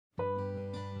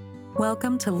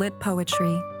Welcome to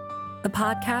Litpoetry, the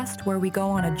podcast where we go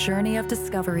on a journey of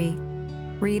discovery,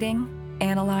 reading,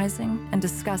 analyzing, and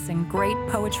discussing great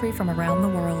poetry from around the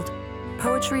world.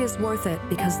 Poetry is worth it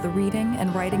because the reading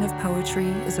and writing of poetry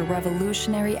is a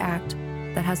revolutionary act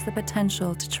that has the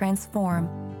potential to transform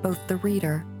both the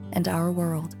reader and our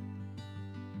world.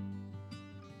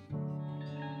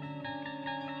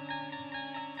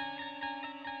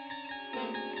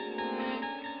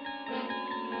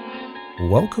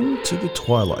 Welcome to the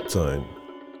Twilight Zone,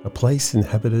 a place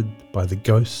inhabited by the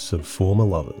ghosts of former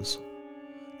lovers.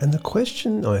 And the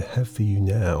question I have for you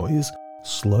now is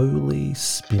slowly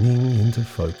spinning into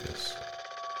focus.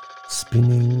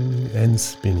 Spinning and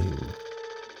spinning,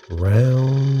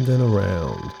 round and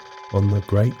around on the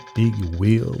great big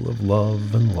wheel of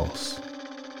love and loss.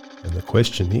 And the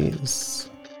question is,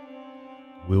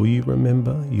 will you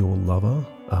remember your lover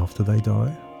after they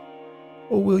die?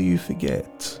 Or will you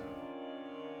forget?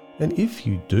 And if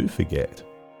you do forget,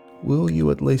 will you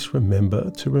at least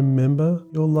remember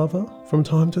your lover from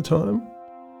time to time?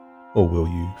 Or will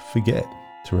you forget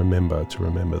to remember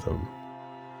them?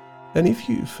 And if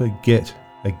you forget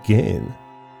again,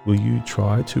 will you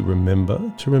try to remember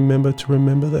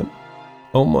them?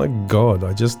 Oh my God,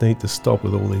 I just need to stop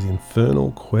with all these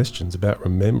infernal questions about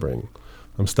remembering.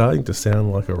 I'm starting to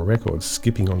sound like a record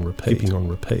skipping on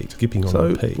repeat.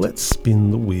 So let's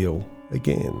spin the wheel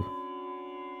again.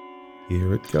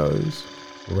 Here it goes,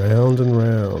 round and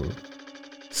round,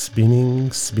 spinning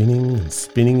and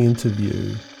spinning into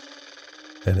view.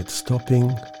 And it's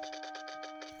stopping.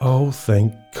 Oh,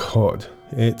 thank God,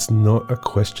 it's not a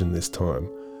question this time.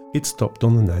 It stopped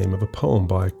on the name of a poem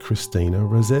by Christina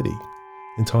Rossetti,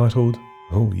 entitled,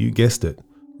 oh, you guessed it,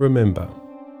 Remember.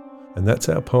 And that's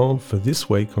our poem for this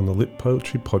week on the Lit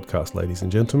Poetry Podcast, ladies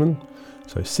and gentlemen.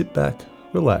 So sit back,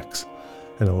 relax,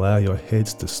 and allow your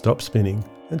heads to stop spinning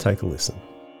and take a listen.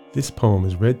 This poem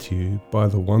is read to you by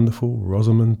the wonderful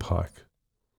Rosamund Pike.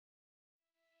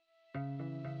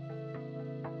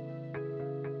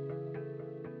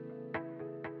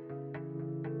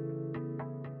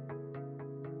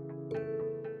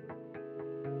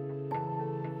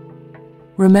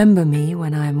 Remember me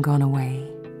when I am gone away,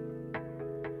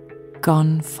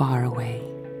 gone far away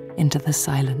into the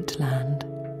silent land,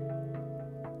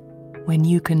 when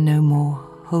you can no more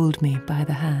hold me by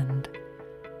the hand,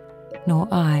 nor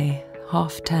I,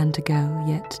 half turned to go,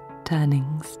 yet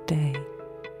turning stay.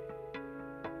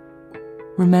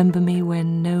 Remember me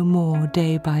when no more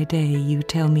day by day you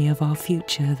tell me of our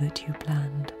future that you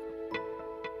planned.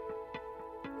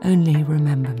 Only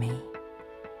remember me.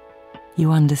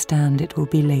 You understand it will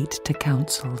be late to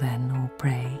counsel then or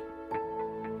pray.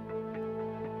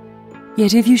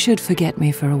 Yet if you should forget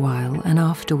me for a while and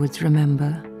afterwards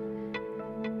remember,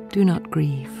 do not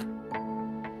grieve.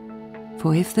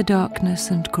 For if the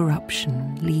darkness and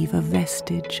corruption leave a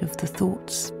vestige of the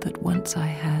thoughts that once I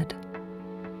had,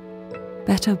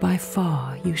 better by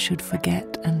far you should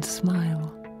forget and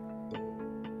smile,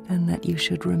 than that you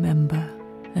should remember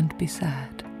and be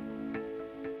sad.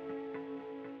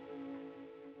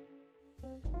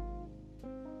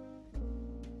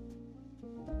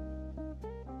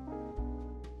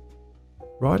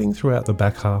 Writing throughout the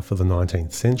back half of the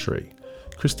 19th century,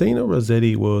 Christina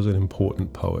Rossetti was an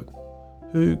important poet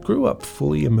who grew up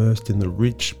fully immersed in the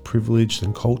rich, privileged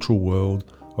and cultural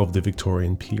world of the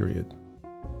Victorian period.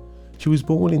 She was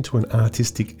born into an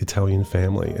artistic Italian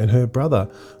family, and her brother,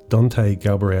 Dante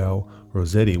Gabriele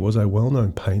Rossetti, was a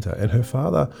well-known painter, and her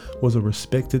father was a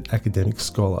respected academic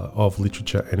scholar of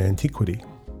literature and antiquity.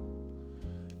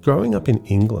 Growing up in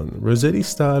England, Rossetti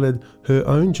started her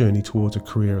own journey towards a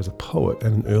career as a poet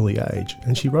at an early age,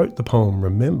 and she wrote the poem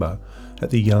Remember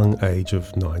at the young age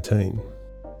of 19.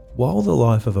 While the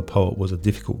life of a poet was a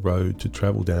difficult road to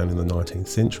travel down in the 19th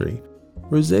century,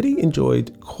 Rossetti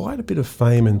enjoyed quite a bit of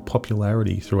fame and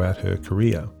popularity throughout her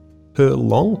career. Her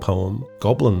long poem,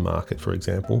 Goblin Market, for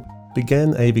example,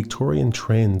 began a Victorian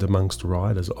trend amongst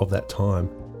writers of that time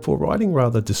for writing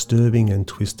rather disturbing and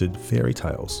twisted fairy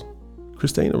tales.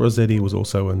 Christina Rossetti was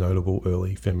also a notable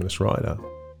early feminist writer,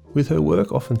 with her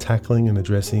work often tackling and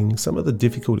addressing some of the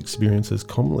difficult experiences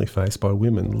commonly faced by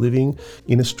women living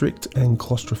in a strict and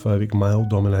claustrophobic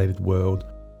male-dominated world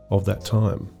of that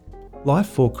time. Life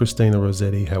for Christina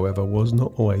Rossetti, however, was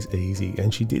not always easy,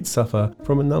 and she did suffer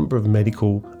from a number of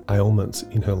medical ailments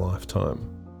in her lifetime.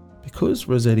 Because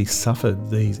Rossetti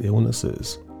suffered these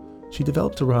illnesses, she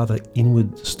developed a rather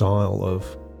inward style of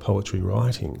poetry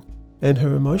writing, and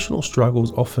her emotional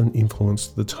struggles often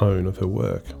influenced the tone of her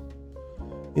work.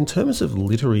 In terms of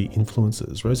literary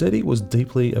influences, Rossetti was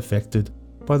deeply affected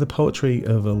by the poetry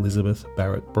of Elizabeth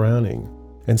Barrett Browning,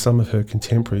 and some of her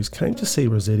contemporaries came to see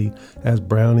Rossetti as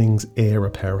Browning's heir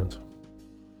apparent.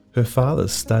 Her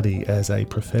father's study as a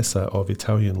professor of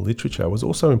Italian literature was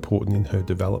also important in her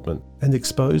development and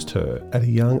exposed her at a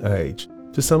young age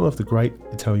to some of the great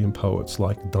Italian poets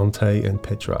like Dante and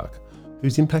Petrarch,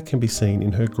 whose impact can be seen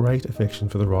in her great affection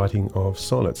for the writing of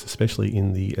sonnets, especially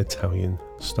in the Italian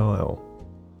style.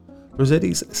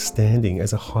 Rossetti's standing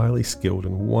as a highly skilled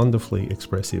and wonderfully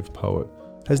expressive poet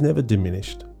has never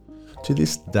diminished. To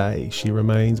this day, she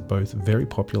remains both very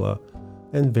popular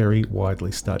and very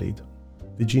widely studied.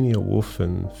 Virginia Woolf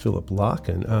and Philip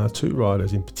Larkin are two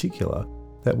writers in particular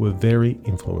that were very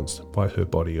influenced by her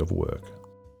body of work.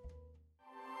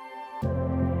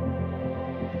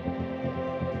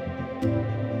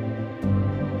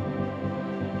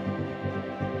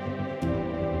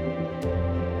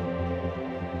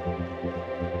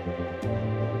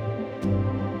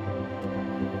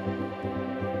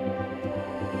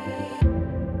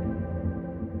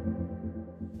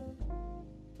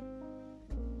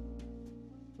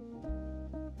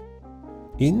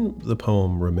 In the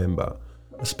poem Remember,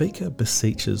 the speaker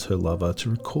beseeches her lover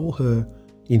to recall her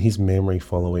in his memory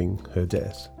following her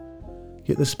death.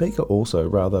 Yet the speaker also,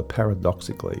 rather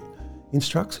paradoxically,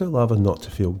 instructs her lover not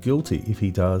to feel guilty if he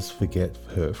does forget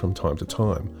her from time to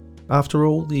time. After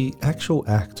all, the actual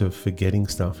act of forgetting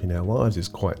stuff in our lives is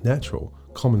quite natural,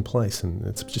 commonplace, and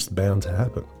it's just bound to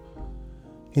happen.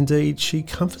 Indeed, she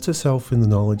comforts herself in the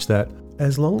knowledge that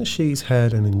as long as she's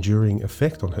had an enduring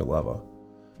effect on her lover,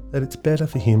 that it's better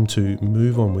for him to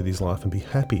move on with his life and be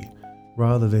happy,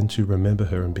 rather than to remember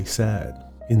her and be sad.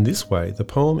 In this way, the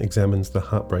poem examines the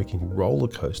heartbreaking roller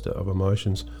coaster of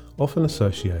emotions often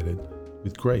associated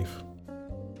with grief.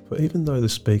 For even though the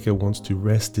speaker wants to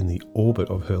rest in the orbit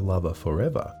of her lover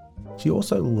forever, she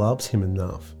also loves him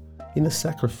enough, in a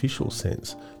sacrificial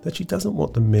sense, that she doesn't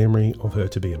want the memory of her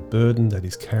to be a burden that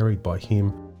is carried by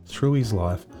him through his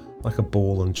life like a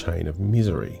ball and chain of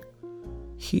misery.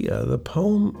 Here, the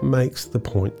poem makes the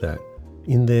point that,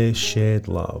 in their shared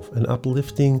love, an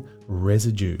uplifting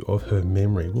residue of her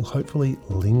memory will hopefully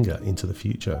linger into the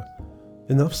future,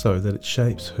 enough so that it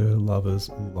shapes her lover's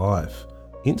life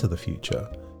into the future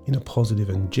in a positive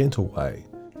and gentle way,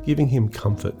 giving him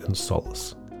comfort and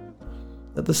solace.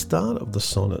 At the start of the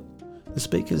sonnet, the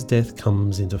speaker's death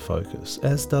comes into focus,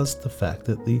 as does the fact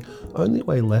that the only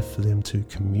way left for them to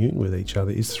commune with each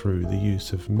other is through the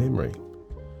use of memory.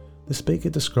 The speaker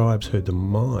describes her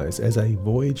demise as a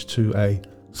voyage to a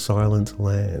silent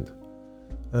land,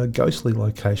 a ghostly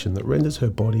location that renders her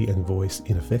body and voice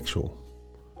ineffectual.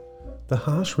 The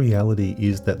harsh reality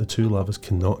is that the two lovers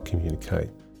cannot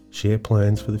communicate, share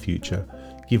plans for the future,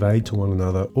 give aid to one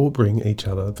another, or bring each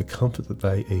other the comfort that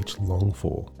they each long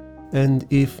for. And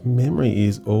if memory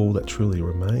is all that truly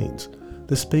remains,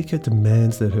 the speaker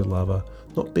demands that her lover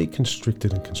not be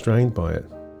constricted and constrained by it.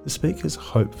 The speaker's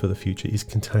hope for the future is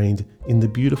contained in the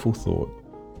beautiful thought,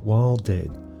 while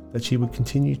dead, that she would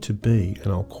continue to be,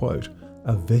 and I'll quote,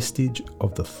 a vestige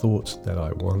of the thoughts that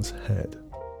I once had,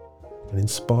 an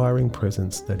inspiring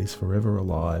presence that is forever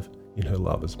alive in her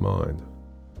lover's mind.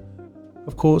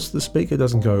 Of course, the speaker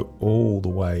doesn't go all the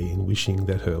way in wishing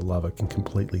that her lover can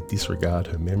completely disregard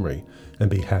her memory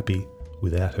and be happy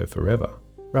without her forever.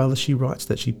 Rather, she writes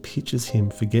that she pictures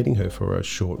him forgetting her for a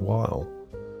short while,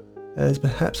 as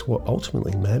perhaps what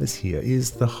ultimately matters here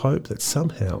is the hope that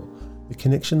somehow the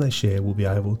connection they share will be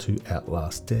able to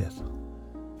outlast death.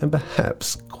 And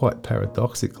perhaps, quite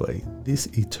paradoxically, this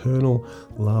eternal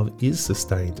love is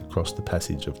sustained across the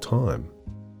passage of time.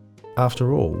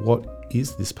 After all, what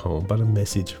is this poem but a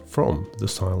message from the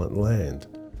silent land?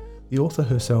 The author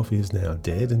herself is now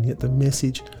dead, and yet the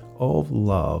message of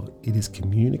love it is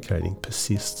communicating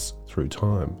persists through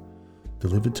time,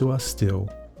 delivered to us still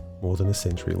more than a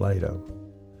century later.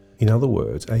 In other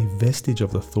words, a vestige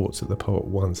of the thoughts that the poet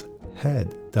once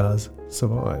had does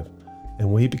survive,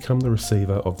 and we become the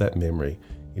receiver of that memory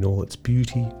in all its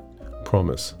beauty,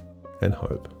 promise, and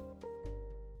hope.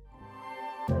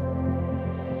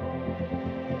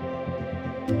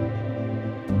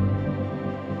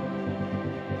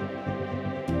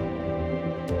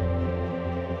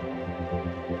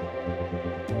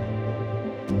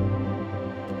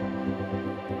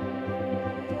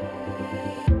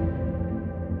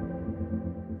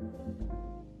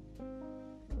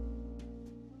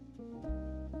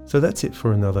 So that's it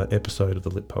for another episode of the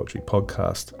Lit Poetry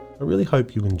Podcast. I really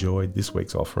hope you enjoyed this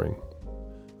week's offering.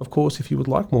 Of course, if you would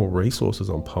like more resources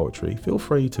on poetry, feel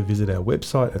free to visit our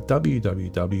website at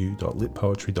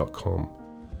www.litpoetry.com.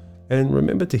 And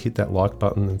remember to hit that like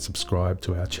button and subscribe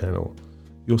to our channel.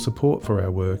 Your support for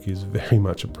our work is very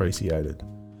much appreciated.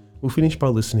 We'll finish by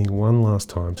listening one last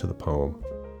time to the poem.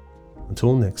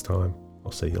 Until next time,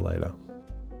 I'll see you later.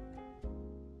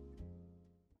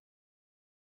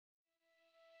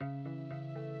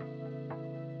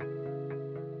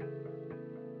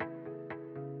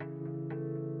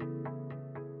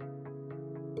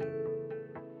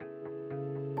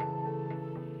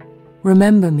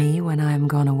 Remember me when I am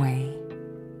gone away,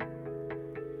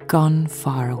 gone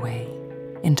far away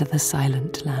into the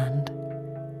silent land,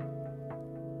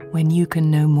 when you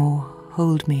can no more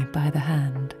hold me by the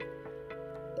hand,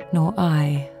 nor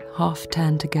I, half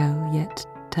turned to go, yet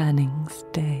turning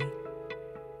stay.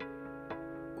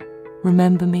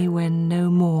 Remember me when no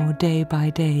more day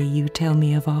by day you tell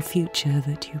me of our future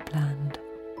that you planned.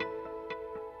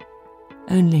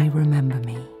 Only remember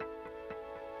me.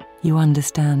 You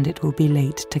understand it will be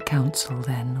late to counsel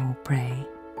then or pray.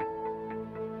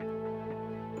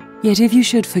 Yet if you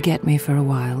should forget me for a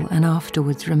while and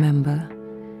afterwards remember,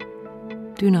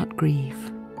 do not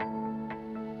grieve.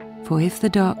 For if the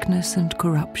darkness and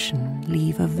corruption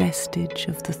leave a vestige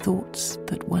of the thoughts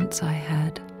that once I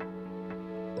had,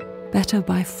 better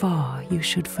by far you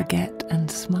should forget and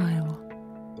smile,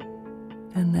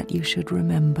 than that you should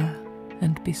remember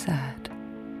and be sad.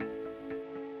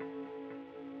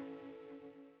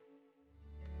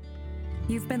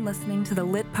 You've been listening to the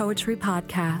Lit Poetry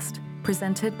Podcast,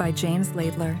 presented by James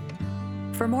Laidler.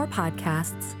 For more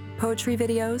podcasts, poetry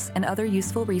videos, and other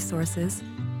useful resources,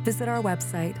 visit our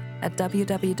website at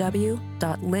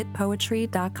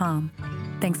www.litpoetry.com.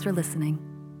 Thanks for listening.